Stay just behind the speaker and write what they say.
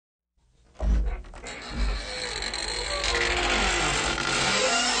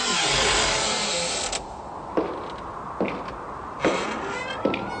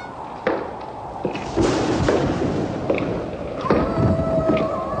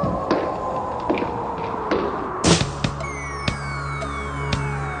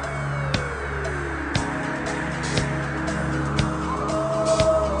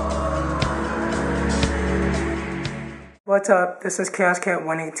What's up? This is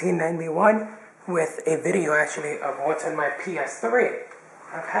ChaosCat11891 with a video actually of what's in my ps3.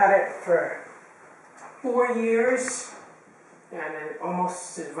 I've had it for 4 years and it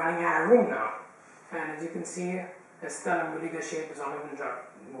almost is running out of room now. And as you can see, it's still in really good shape. It's only been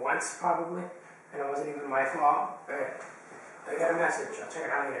dropped once probably, and it wasn't even my fault. I got a message. I'll check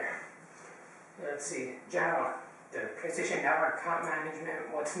it out later. Let's see. General, the PlayStation Network, account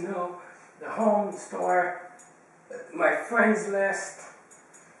management, what's new, the home, the store, my friends list.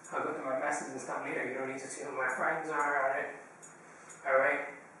 I'll go through my messages and stuff later. You don't need to see who my friends are on it. Alright.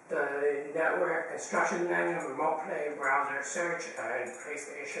 The network, instruction manual, remote play, browser, search, and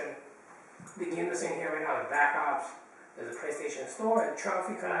PlayStation. The game that's in here right now is Black Ops. There's a PlayStation Store, a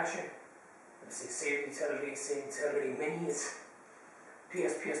trophy collection. Let's see, save utility minis.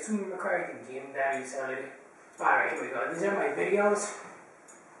 ps2 required, the game data utility. Alright, here we go. These are my videos.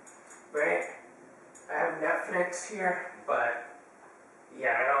 Right? I have Netflix here, but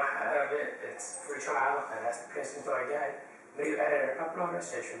yeah, I don't have it. It's free trial, and that's the PlayStation Store again. Video editor, uploader,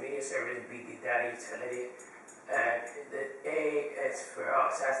 social media service, BD data utility. And the A is for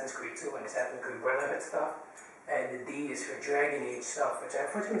Assassin's Creed 2 and Assassin's Creed Brotherhood stuff. And the D is for Dragon Age stuff, which I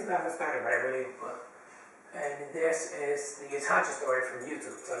unfortunately still haven't started, but I really will. And this is the Itachi story from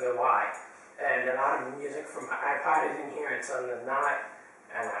YouTube. It's under Y. And a lot of the music from my iPod is in here. It's on the Not.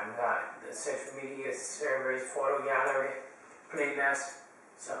 And I've got the social media servers, photo gallery, playlist,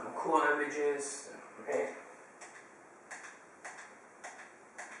 some cool images. Okay.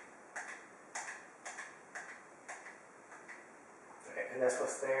 And that's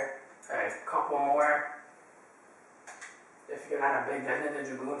what's there. Alright, a couple more. If you're not a big Ender the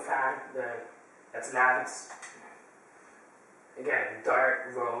Dragoon fan, then that's Lance. Again,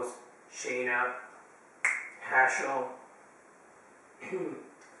 Dart, Rose, Shayna, Hashel,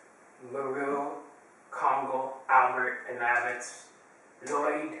 Maru, Congo, Albert, and Lavitz,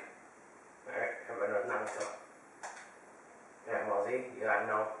 Lloyd. Alright, everybody knows Naruto. Yeah, Mozzie, you gotta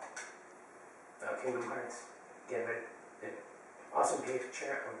know. Kingdom Hearts, Given. Awesome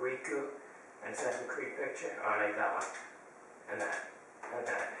picture of Riku, and Assassin's Creed picture. Oh, I like that one. And that. And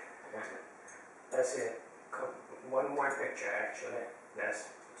that. And that's it. One more picture, actually. This,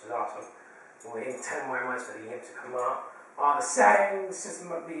 which is awesome. We're waiting 10 more months for the game to come out. All the settings, system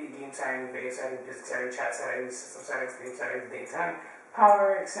update, game settings, video settings, business settings, chat settings, system settings, game settings, daytime,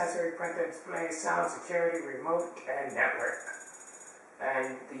 power, accessory, printer, display, sound, security, remote, and network.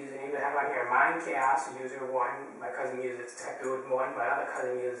 And the username I have on here, mine, Chaos, user1, my cousin uses TechDude1, my other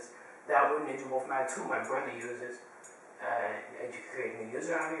cousin uses That1, Ninja Wolfman 2, my brother uses. And you can create a new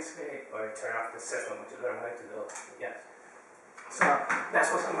user, obviously, or turn off the system, which is what I'm going to do. Yes. So,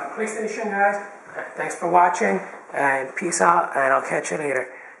 that's what's on my PlayStation, guys. Thanks for watching, and peace out, and I'll catch you later.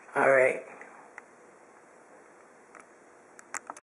 Alright.